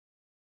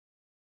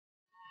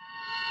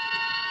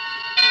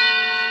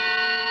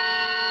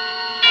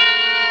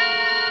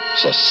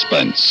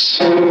Suspense.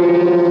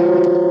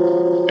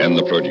 And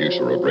the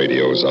producer of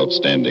radio's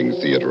outstanding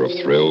theater of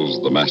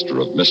thrills, the master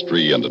of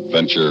mystery and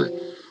adventure,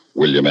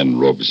 William N.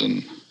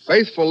 Robeson.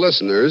 Faithful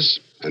listeners,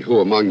 and who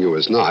among you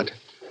is not,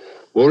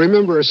 will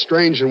remember a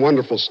strange and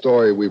wonderful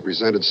story we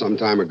presented some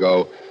time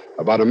ago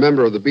about a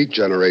member of the Beat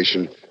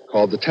Generation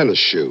called the Tennis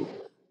Shoe.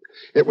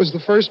 It was the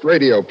first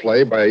radio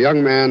play by a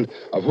young man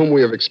of whom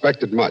we have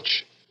expected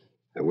much,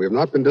 and we have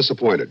not been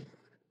disappointed.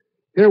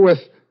 Herewith,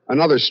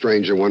 another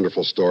strange and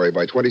wonderful story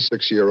by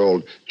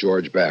 26-year-old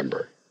George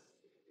Bamber.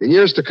 In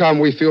years to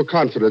come, we feel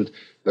confident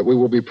that we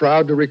will be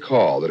proud to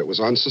recall that it was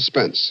on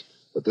Suspense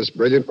that this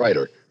brilliant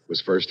writer was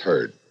first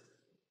heard.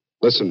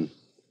 Listen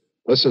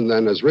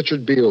then as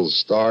Richard Beals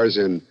stars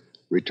in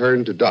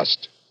Return to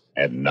Dust.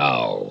 And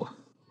now,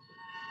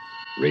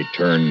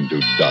 Return to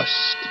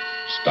Dust,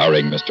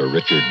 starring Mr.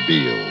 Richard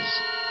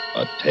Beals.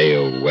 A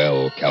tale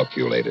well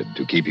calculated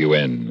to keep you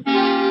in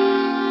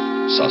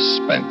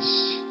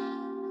suspense.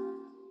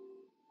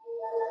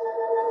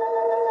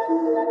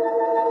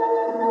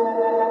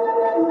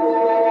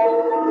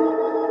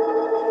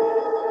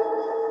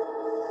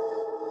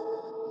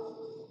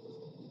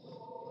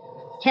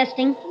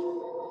 Testing.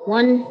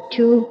 1,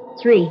 2,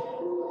 3.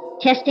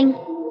 Testing.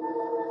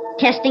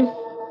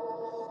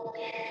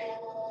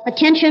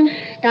 Attention,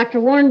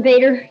 Dr. Warren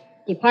Bader,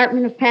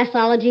 Department of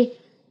Pathology,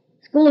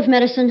 School of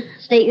Medicine,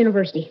 State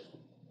University.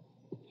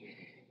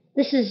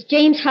 This is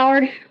James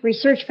Howard,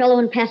 Research Fellow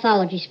in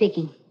Pathology,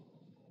 speaking.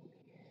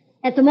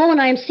 At the moment,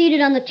 I am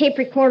seated on the tape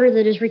recorder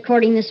that is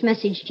recording this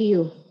message to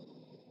you.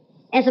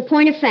 As a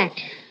point of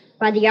fact,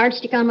 by the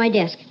yardstick on my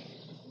desk,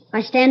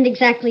 I stand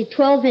exactly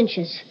 12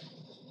 inches,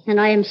 and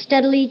I am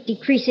steadily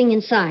decreasing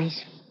in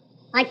size.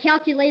 I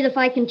calculate if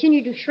I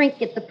continue to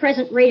shrink at the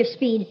present rate of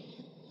speed,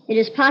 it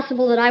is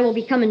possible that I will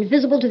become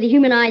invisible to the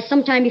human eye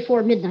sometime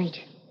before midnight.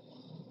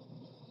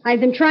 I've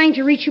been trying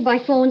to reach you by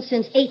phone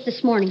since 8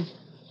 this morning,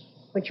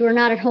 but you are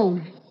not at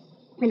home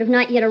and have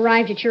not yet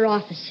arrived at your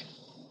office.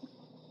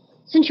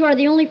 Since you are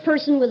the only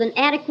person with an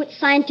adequate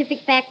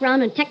scientific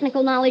background and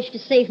technical knowledge to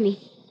save me,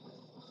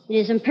 it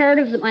is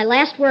imperative that my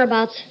last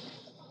whereabouts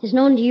is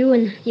known to you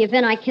in the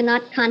event I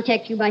cannot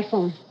contact you by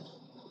phone.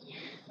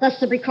 Thus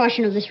the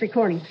precaution of this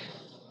recording.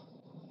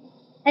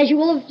 As you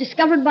will have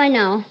discovered by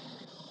now,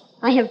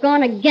 I have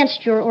gone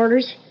against your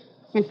orders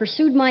and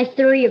pursued my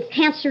theory of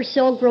cancer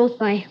cell growth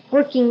by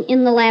working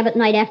in the lab at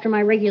night after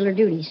my regular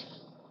duties.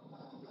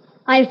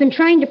 I have been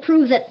trying to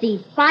prove that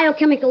the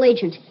biochemical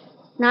agent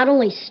not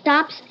only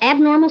stops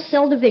abnormal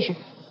cell division,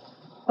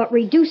 but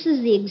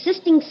reduces the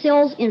existing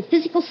cells in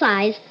physical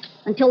size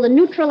until the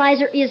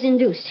neutralizer is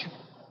induced.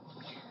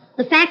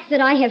 The fact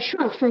that I have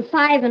shrunk from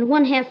 5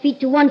 1/2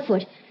 feet to 1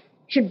 foot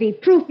should be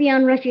proof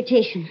beyond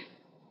refutation,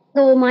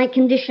 though my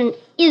condition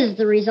is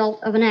the result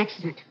of an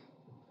accident.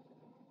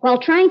 While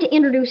trying to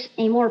introduce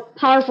a more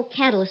powerful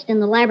catalyst in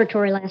the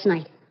laboratory last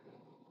night,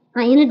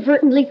 I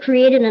inadvertently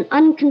created an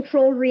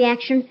uncontrolled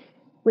reaction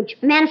which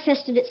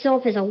manifested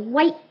itself as a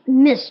white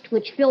mist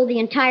which filled the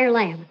entire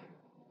lab.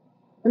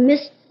 The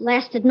mist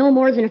lasted no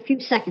more than a few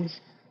seconds,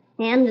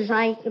 and as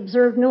I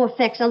observed no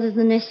effects other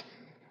than this,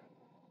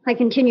 I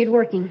continued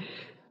working.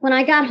 When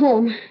I got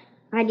home,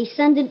 I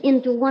descended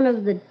into one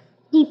of the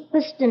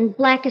deepest and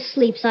blackest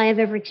sleeps I have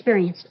ever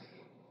experienced.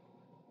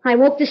 I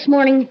woke this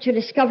morning to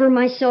discover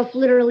myself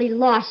literally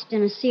lost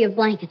in a sea of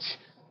blankets.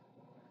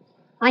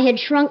 I had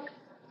shrunk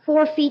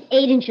 4 feet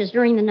 8 inches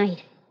during the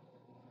night.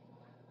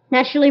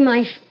 Naturally,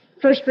 my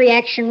first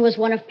reaction was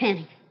one of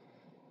panic.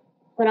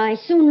 But I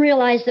soon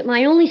realized that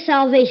my only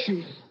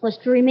salvation was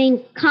to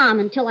remain calm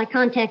until I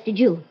contacted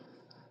you.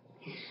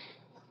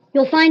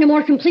 You'll find a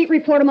more complete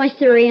report of my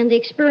theory and the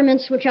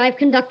experiments which I've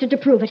conducted to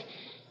prove it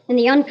in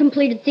the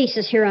uncompleted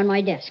thesis here on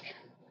my desk.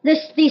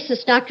 This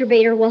thesis, Dr.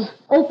 Bader, will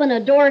open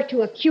a door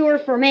to a cure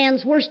for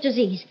man's worst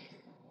disease,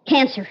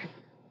 cancer.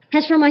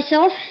 As for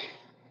myself,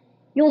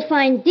 you'll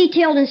find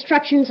detailed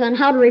instructions on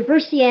how to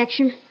reverse the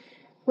action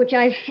which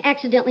I've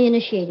accidentally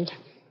initiated.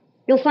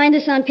 You'll find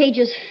this on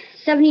pages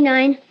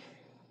 79,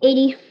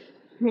 80,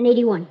 and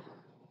 81.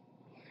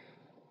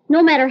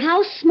 No matter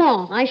how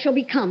small I shall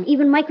become,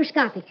 even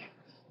microscopic,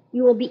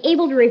 you will be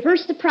able to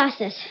reverse the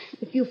process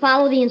if you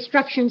follow the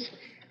instructions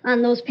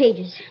on those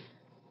pages.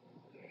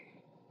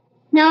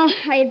 Now,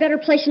 I had better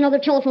place another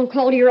telephone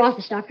call to your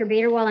office, Dr.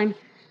 Bader, while I'm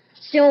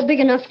still big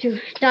enough to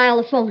dial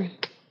the phone.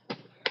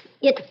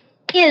 It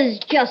is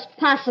just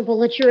possible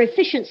that your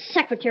efficient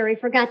secretary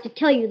forgot to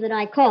tell you that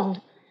I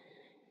called.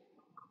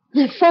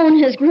 The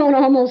phone has grown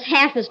almost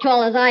half as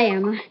tall as I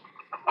am.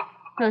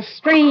 A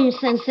strange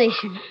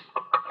sensation.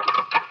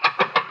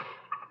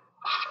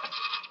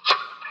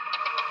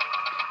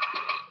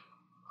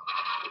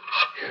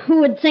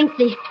 Who would think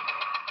the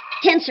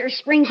tensor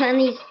springs on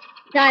these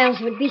dials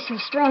would be so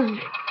strong?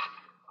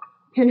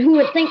 And who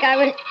would think I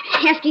would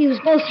have to use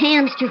both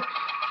hands to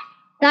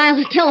dial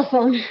the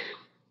telephone?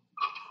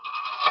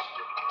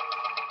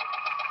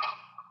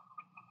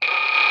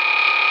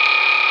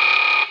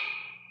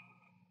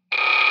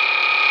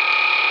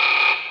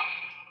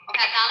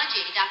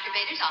 Pathology, Dr.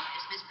 Bader's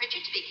office. Miss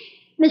Pritchard speaking.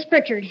 Miss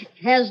Pritchard,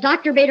 has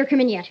Dr. Bader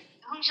come in yet?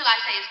 Whom shall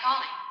I say is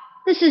calling?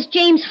 This is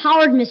James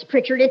Howard, Miss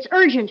Pritchard. It's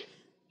urgent.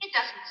 It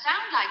doesn't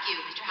sound like you,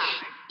 Mr.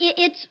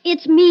 Howard.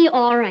 It's me,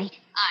 all right.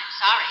 I'm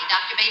sorry.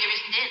 Dr. Bader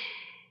isn't in.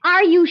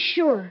 Are you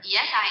sure?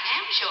 Yes, I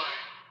am sure.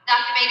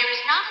 Dr. Bader is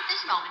not at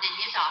this moment in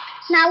his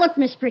office. Now, look,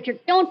 Miss Pritchard,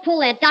 don't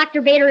pull that.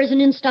 Dr. Bader isn't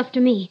in stuff to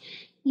me.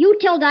 You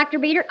tell Dr.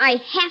 Bader I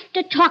have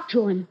to talk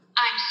to him.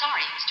 I'm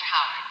sorry, Mr.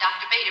 Howard.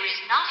 Dr. Bader is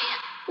not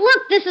in.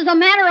 Look, this is a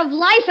matter of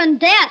life and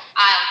death.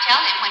 I'll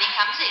tell him when he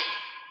comes in.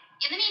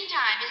 In the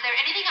meantime, is there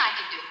anything I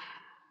can do?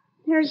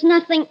 There's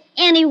nothing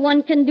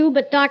anyone can do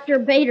but Dr.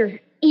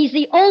 Bader. He's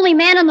the only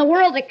man in the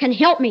world that can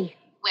help me.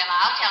 Well,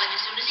 I'll tell him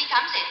as soon as he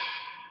comes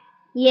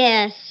in.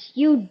 Yes,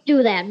 you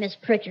do that, Miss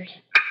Pritchard.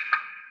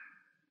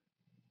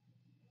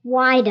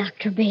 Why,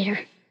 Dr. Bader?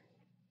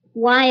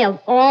 Why, of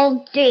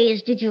all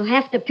days, did you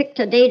have to pick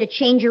today to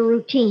change your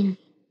routine?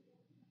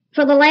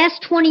 For the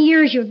last 20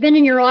 years, you've been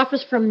in your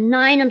office from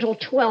 9 until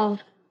 12.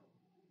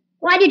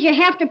 Why did you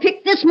have to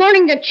pick this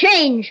morning to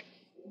change?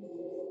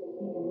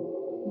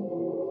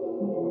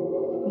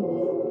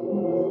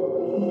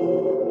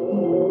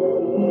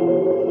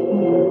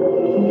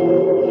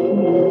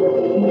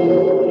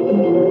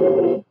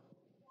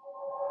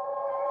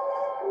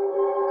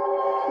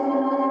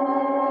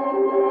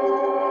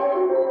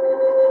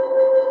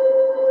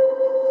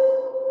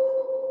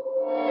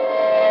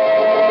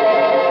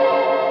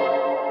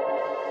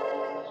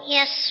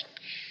 Yes,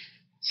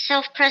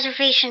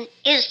 self-preservation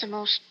is the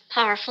most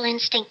powerful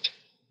instinct.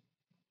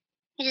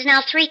 It is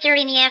now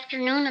 3:30 in the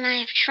afternoon, and I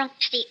have shrunk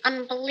to the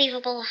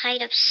unbelievable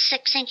height of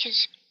 6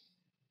 inches.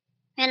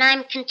 And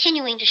I'm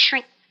continuing to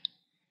shrink.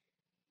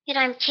 Yet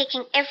I'm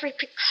taking every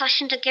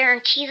precaution to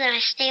guarantee that I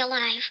stay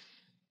alive.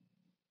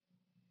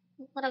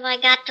 What have I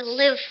got to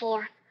live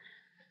for?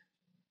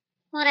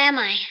 What am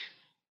I?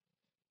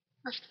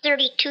 A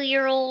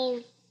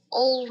 32-year-old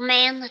old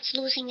man that's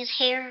losing his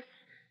hair?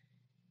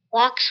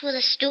 Walks with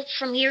a stoop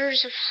from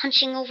years of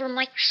hunching over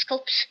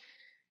microscopes?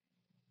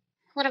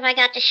 What have I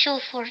got to show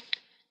for it?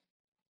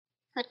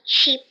 A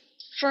cheap,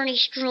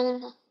 furnished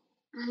room,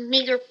 a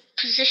meager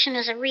position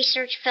as a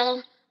research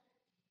fellow,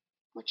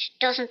 which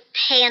doesn't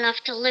pay enough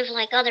to live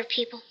like other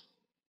people.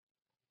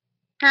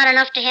 Not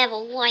enough to have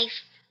a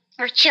wife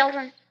or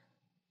children.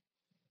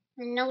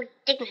 And no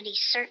dignity,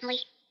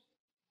 certainly.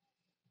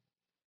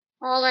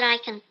 All that I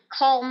can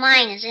call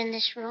mine is in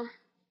this room.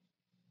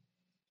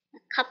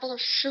 A couple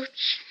of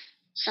suits,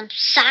 some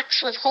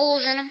socks with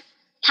holes in them,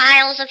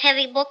 piles of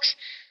heavy books,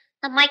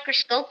 a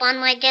microscope on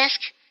my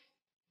desk,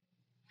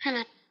 and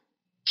a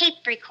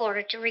tape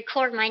recorder to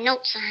record my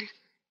notes on.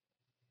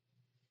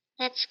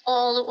 That's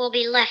all that will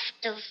be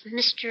left of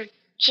Mr.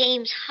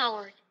 James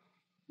Howard,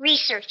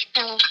 research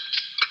fellow.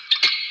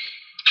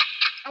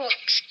 Oh,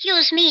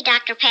 excuse me,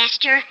 Dr.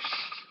 Pasteur.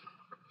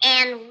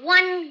 And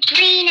one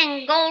green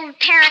and gold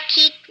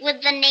parakeet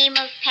with the name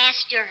of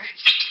Pasteur.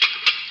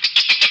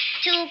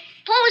 To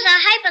pose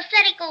a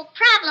hypothetical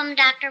problem,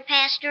 Dr.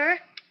 Pasteur.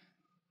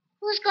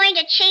 Who's going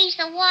to change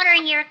the water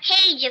in your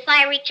cage if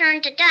I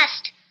return to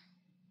dust?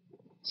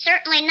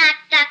 Certainly not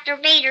Dr.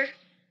 Bader.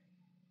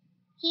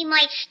 He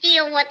might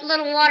steal what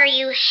little water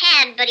you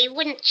had, but he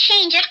wouldn't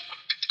change it.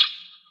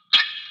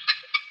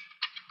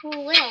 Who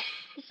will?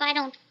 If I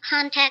don't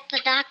contact the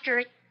doctor,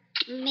 it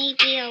may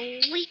be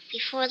a week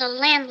before the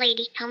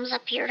landlady comes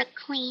up here to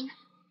clean.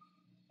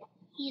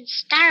 He'd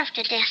starve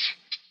to death.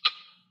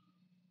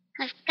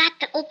 I've got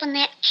to open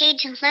that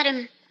cage and let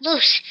him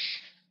loose.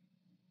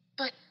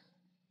 But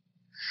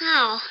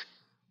how?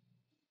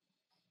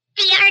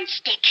 The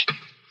yardstick.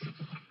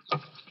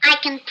 I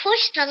can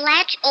push the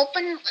latch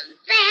open with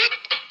that.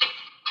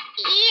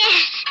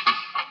 Yes.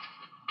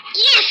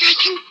 Yes, I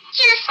can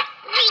just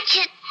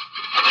reach it.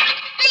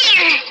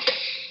 There.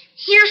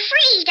 You're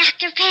free,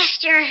 Dr.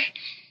 Pasteur.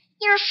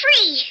 You're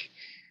free.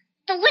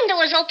 The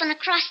window is open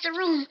across the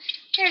room.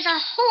 There's a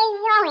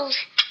whole world.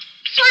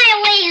 Fly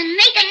away and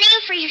make a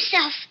name for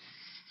yourself.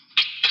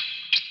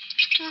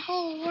 The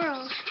whole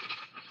world.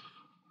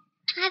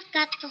 I've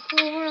got the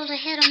whole world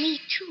ahead of me,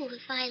 too,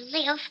 if I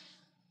live.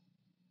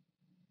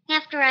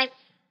 After I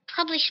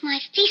publish my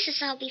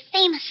thesis, I'll be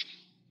famous.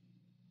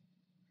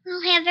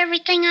 I'll have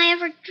everything I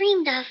ever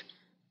dreamed of.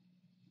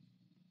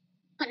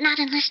 But not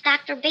unless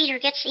Dr. Bader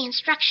gets the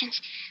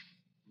instructions.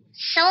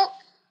 So,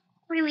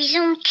 we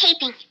resume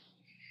taping.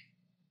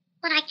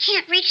 But I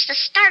can't reach the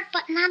start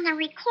button on the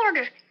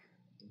recorder.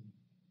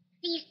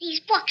 These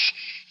books,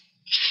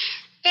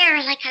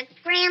 they're like a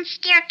grand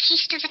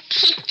staircase to the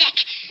tape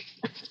deck.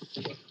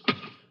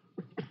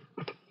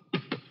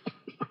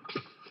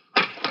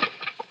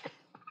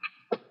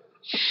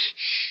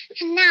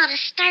 And now to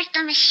start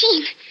the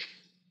machine.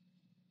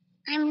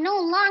 I'm no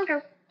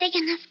longer big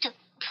enough to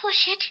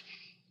push it.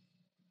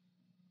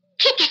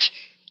 Kick it.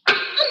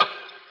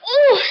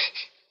 Oh,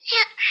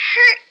 that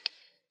hurt.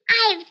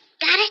 I've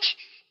got it.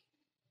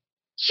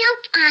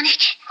 Jump on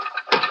it.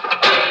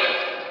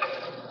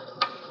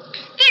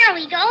 There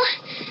we go.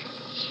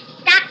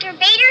 Dr.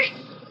 Bader?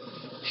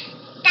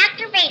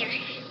 Dr. Bader.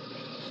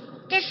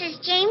 This is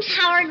James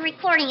Howard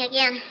recording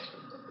again.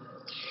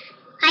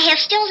 I have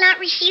still not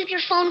received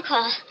your phone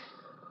call.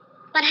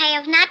 but I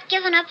have not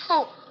given up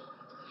hope.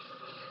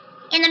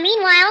 In the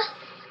meanwhile,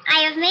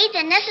 I have made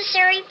the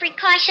necessary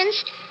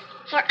precautions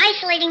for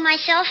isolating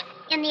myself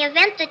in the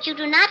event that you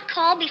do not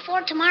call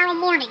before tomorrow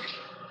morning.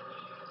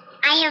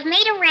 I have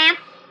made a ramp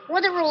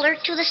with a ruler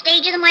to the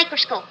stage of the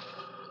microscope.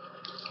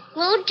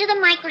 Glued to the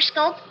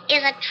microscope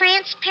is a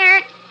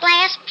transparent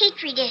glass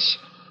petri dish.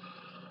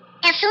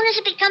 As soon as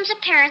it becomes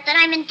apparent that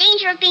I'm in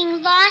danger of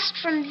being lost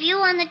from view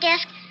on the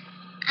desk,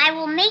 I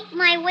will make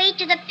my way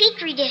to the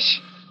petri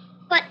dish.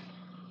 But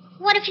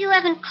what if you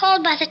haven't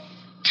called by the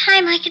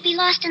time I could be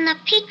lost in the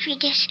petri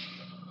dish?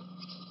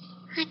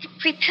 I could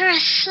prepare a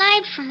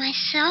slide for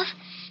myself.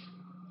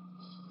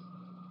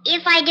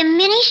 If I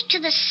diminished to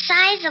the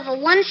size of a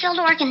one-celled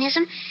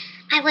organism,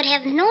 I would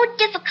have no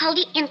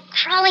difficulty in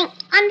crawling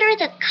under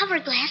the cover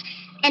glass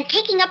and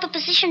taking up a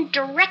position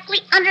directly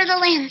under the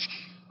lens.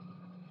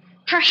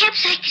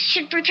 Perhaps I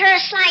should prepare a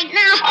slide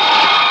now.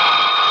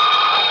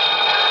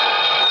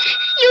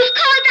 You've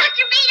called,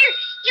 Dr. Bader.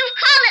 You've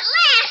called at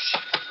last.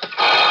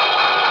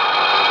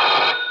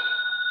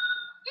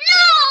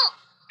 No!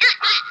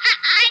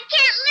 I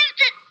can't lift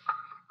it.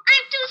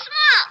 I'm too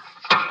small.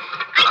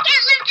 I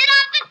can't lift it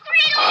off the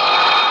cradle.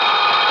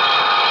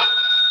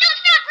 Don't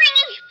stop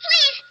ringing,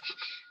 please.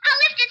 I'll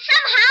lift it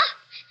somehow.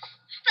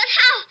 But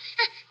how?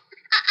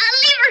 A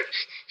lever.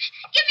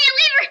 Give me a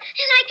lever,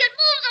 and I could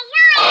move the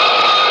world.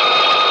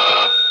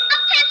 A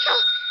pencil.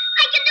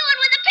 I can do it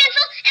with a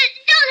pencil.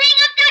 Don't hang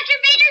up, Dr.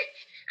 Bader.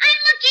 I'm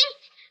looking.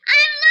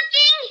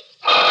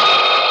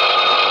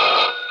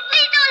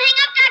 Please don't hang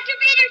up, Dr.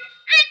 Bader.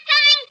 I'm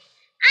coming.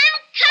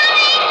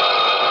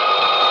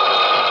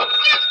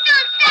 Just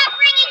don't stop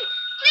ringing.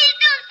 Please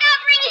don't stop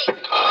ringing.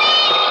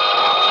 Please.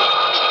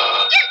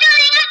 Just don't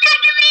hang up,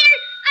 Dr. Bader.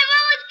 I've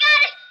almost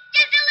got it.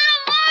 Just a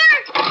little more.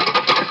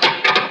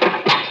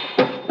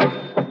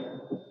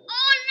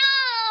 Oh, no.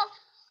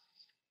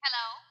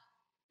 Hello?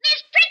 Miss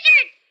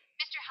Pritchard.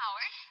 Mr.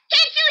 Howard?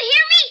 Can't you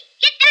hear me?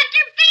 Get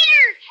Dr.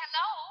 Bader.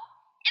 Hello?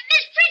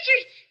 Miss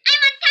Pritchard,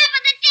 I'm on top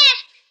of the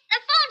desk. The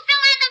phone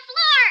fell on the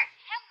floor.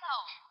 Hello?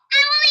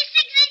 I'm only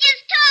 6 inches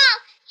tall.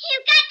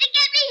 You've got to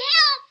get me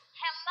help.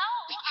 Hello?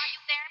 Are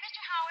you there, Mr.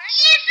 Howard?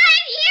 Yes,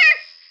 I'm here.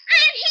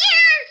 I'm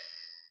here.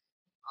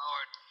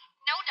 Howard.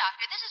 No,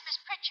 Doctor. This is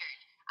Miss Pritchard.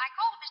 I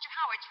called Mr.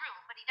 Howard's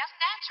room, but he doesn't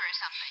answer or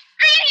something.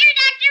 I'm here,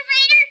 Dr.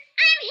 Bader.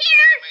 I'm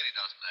here. I mean, he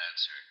doesn't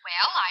answer.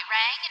 Well, I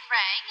rang,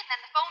 and then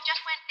the phone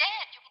just went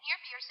dead. You can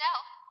hear for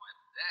yourself.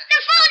 Dead.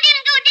 The phone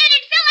didn't go dead.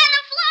 It fell on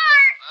the floor.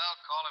 Well,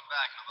 call him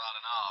back in about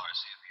an hour.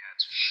 See if he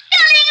answers.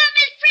 Don't hang up,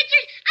 Miss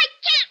Pritchard. I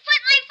can't put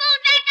my phone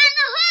back on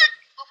the hook.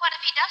 Well, what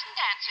if he doesn't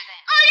answer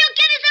then? All you'll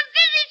get is a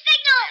busy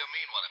signal. What do you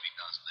mean, what if he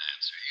doesn't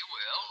answer? He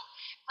will.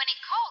 When he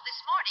called this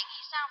morning,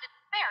 he sounded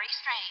very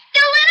strange.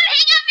 Don't let him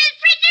hang up, Miss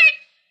Pritchard.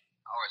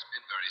 Howard's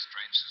been very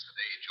strange since the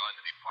day he joined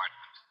the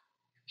department.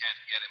 You can't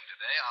get him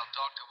today. I'll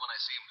talk to him when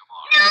I see him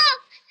tomorrow.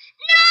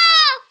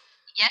 No.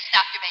 Yes,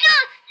 Dr.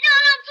 Bader. No,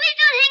 please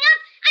don't hang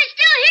up. I'm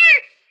still here.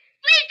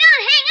 Please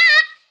don't hang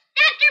up.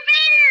 Dr.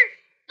 Bader,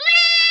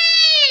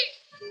 please.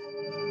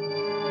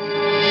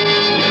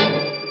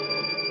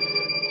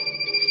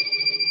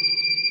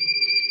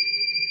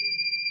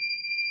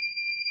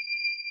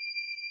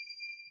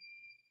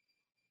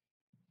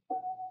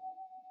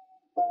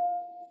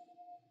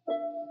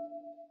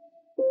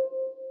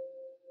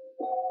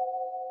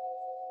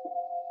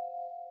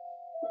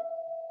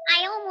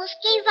 I almost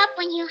gave up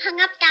when you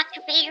hung up,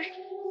 Dr. Bader.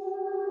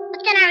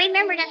 But then I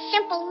remembered a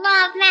simple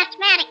law of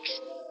mathematics.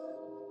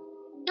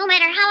 No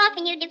matter how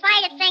often you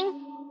divide a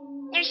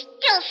thing, there's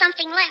still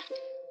something left.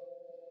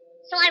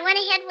 So I went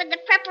ahead with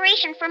the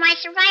preparation for my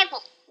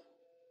survival.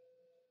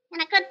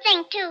 And a good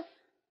thing, too.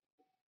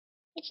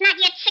 It's not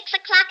yet 6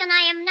 o'clock, and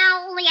I am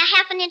now only a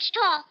half an inch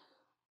tall.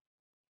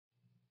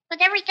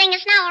 But everything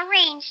is now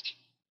arranged.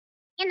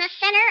 In the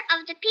center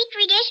of the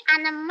petri dish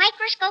on the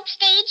microscope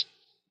stage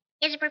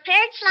is a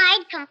prepared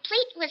slide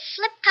complete with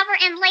slipcover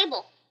and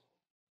label.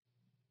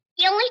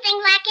 The only thing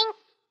lacking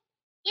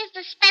is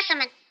the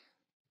specimen.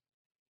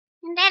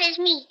 And that is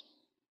me.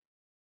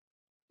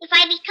 If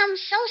I become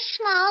so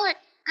small that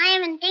I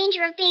am in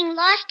danger of being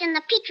lost in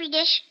the petri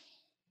dish,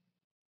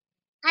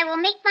 I will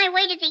make my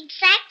way to the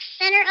exact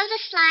center of the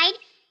slide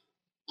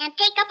and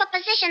take up a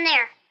position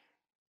there.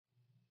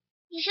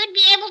 You should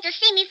be able to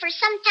see me for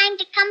some time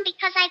to come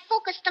because I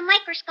focused the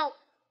microscope.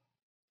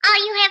 All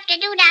you have to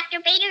do,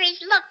 Dr. Bader,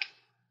 is look.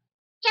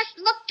 Just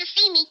look to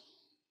see me.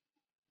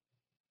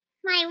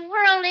 My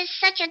world is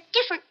such a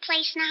different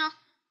place now.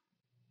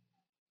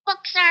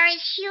 Books are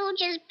as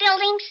huge as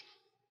buildings,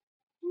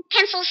 and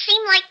pencils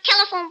seem like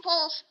telephone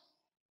poles.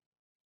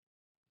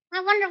 I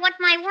wonder what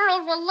my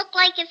world will look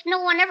like if no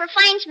one ever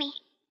finds me.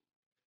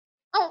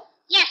 Oh,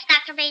 yes,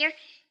 Dr. Bader.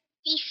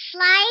 The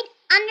slide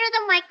under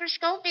the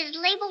microscope is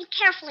labeled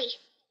carefully.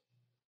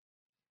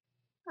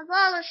 Of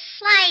all the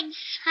slides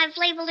I've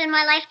labeled in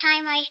my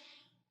lifetime, I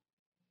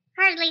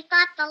hardly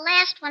thought the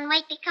last one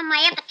might become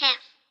my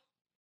epitaph.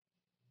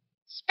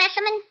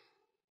 Specimen,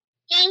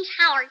 James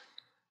Howard.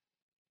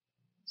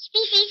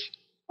 Species,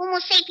 Homo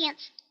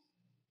sapiens.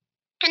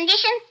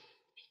 Condition,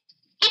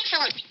 X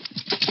Excellent.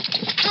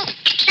 Oh,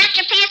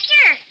 Dr.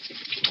 Pasteur,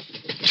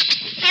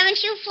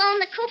 haven't you flown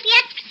the coop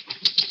yet?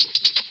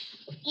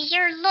 Is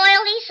your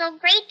loyalty so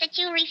great that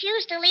you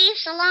refuse to leave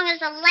so long as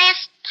the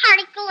last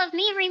particle of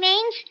me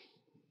remains?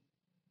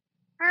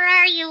 Or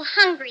are you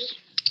hungry?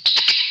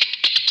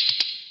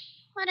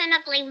 What an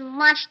ugly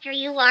monster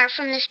you are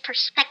from this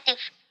perspective.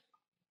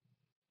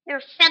 Your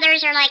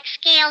feathers are like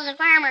scales of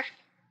armor,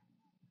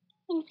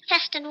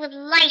 infested with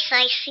lice,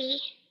 I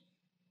see.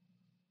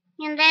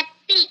 And that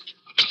beak.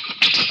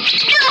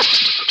 No!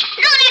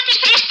 No, Dr.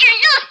 Pasteur,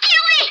 no! Stay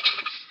away!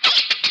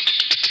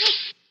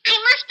 I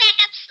must back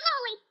up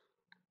slowly.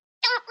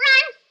 Don't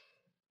run.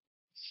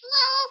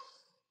 Slow.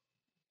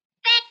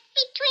 Back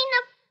between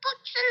the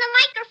books and the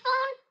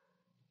microphone.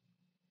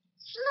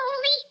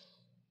 Slowly.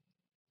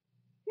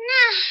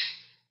 Now,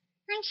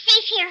 I'm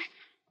safe here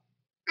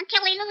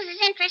until he loses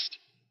interest.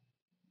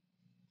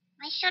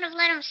 I should have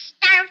let him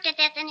starve to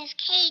death in his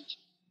cage.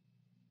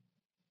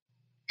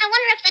 I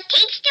wonder if the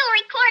tape's still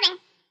recording.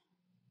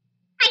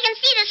 I can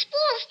see the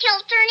spools still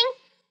turning.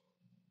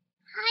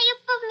 High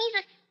above me,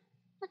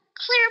 the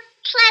clear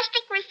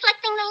plastic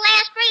reflecting the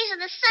last rays of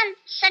the sun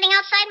setting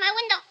outside my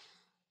window.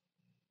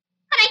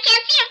 But I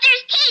can't see if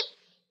there's tape.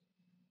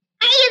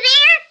 Are you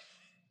there?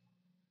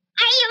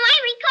 Am I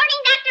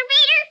recording, Dr.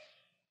 Bader?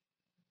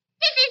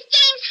 This is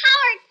James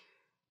Howard.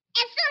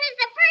 As soon as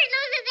the bird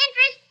loses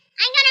interest,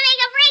 I'm going to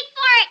make a break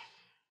for it.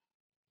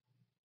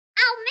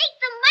 I'll make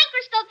the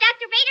microscope,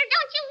 Dr. Bader.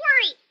 Don't you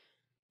worry.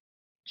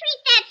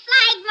 Treat that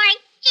slide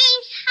marked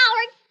James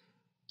Howard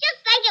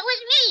just like it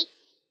was me.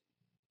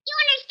 You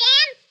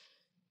understand?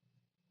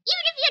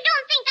 Even if you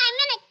don't think I'm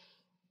in it,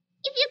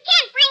 if you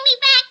can't bring me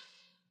back,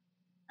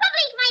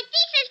 publish my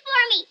thesis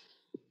for me.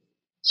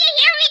 You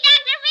hear me,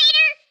 Dr.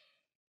 Bader?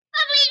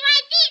 Publish my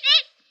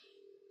thesis.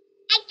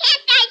 I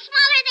can't die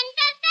smaller than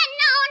dust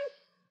unknown.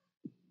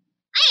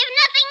 I have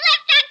nothing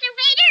left, Dr.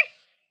 Bader.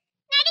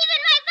 Not even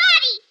my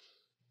body.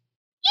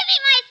 Give me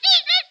my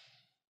thesis.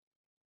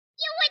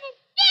 You wouldn't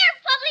dare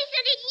publish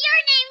it in your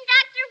name,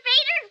 Dr.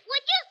 Bader,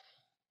 would you?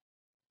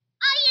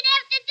 All you'd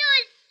have to do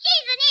is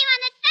change the name on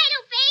the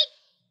title page.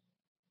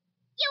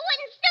 You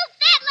wouldn't stoop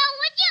that low,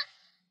 would you?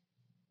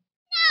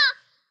 No.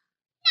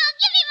 No,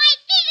 give me my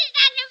thesis,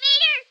 Dr.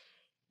 Bader.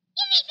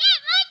 Give me that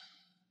much.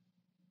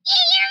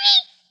 You hear me?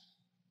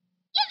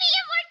 Give me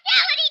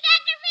immortality,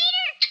 Dr.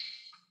 Bader.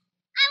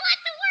 I want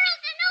the world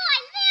to know I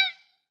live.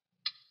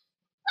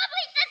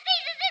 Publish the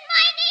thesis in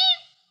my name.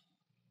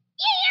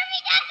 You hear me,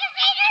 Dr.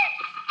 Bader?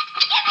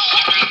 Give me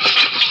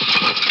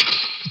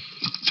immortality.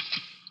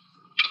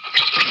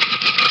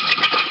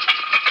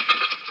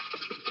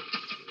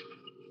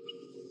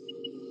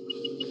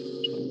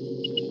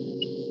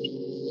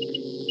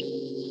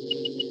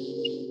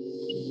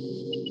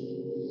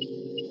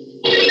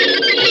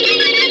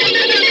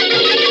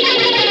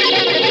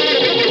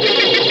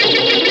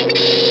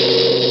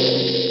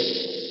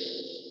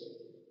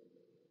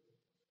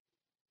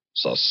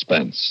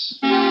 Suspense,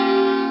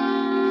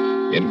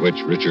 in which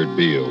Richard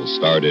Beals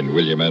starred in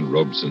William N.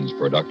 Robeson's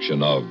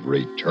production of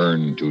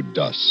Return to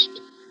Dust,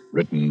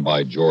 written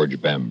by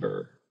George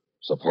Bamber.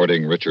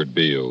 Supporting Richard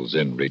Beals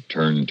in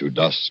Return to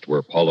Dust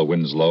were Paula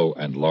Winslow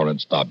and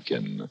Lawrence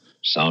Dobkin.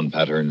 Sound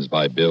patterns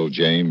by Bill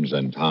James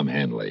and Tom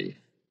Hanley.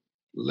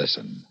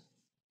 Listen.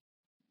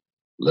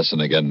 Listen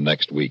again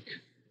next week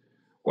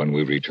when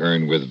we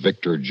return with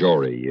Victor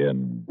Jory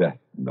in Death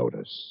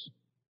Notice.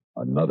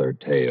 Another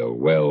tale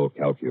well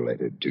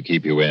calculated to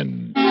keep you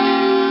in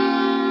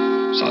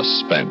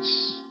suspense.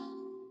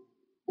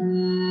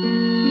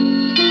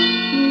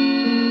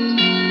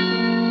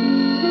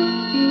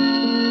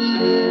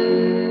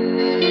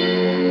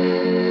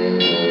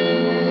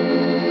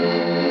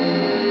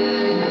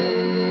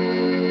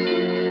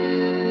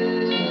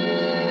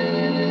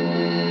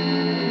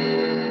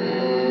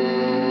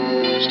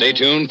 Stay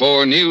tuned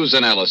for news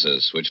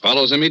analysis, which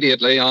follows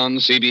immediately on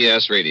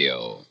CBS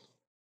Radio.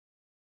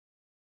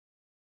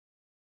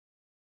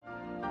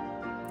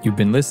 You've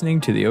been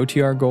listening to the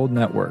OTR Gold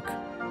Network.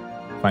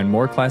 Find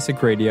more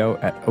classic radio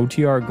at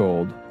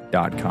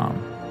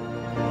otrgold.com.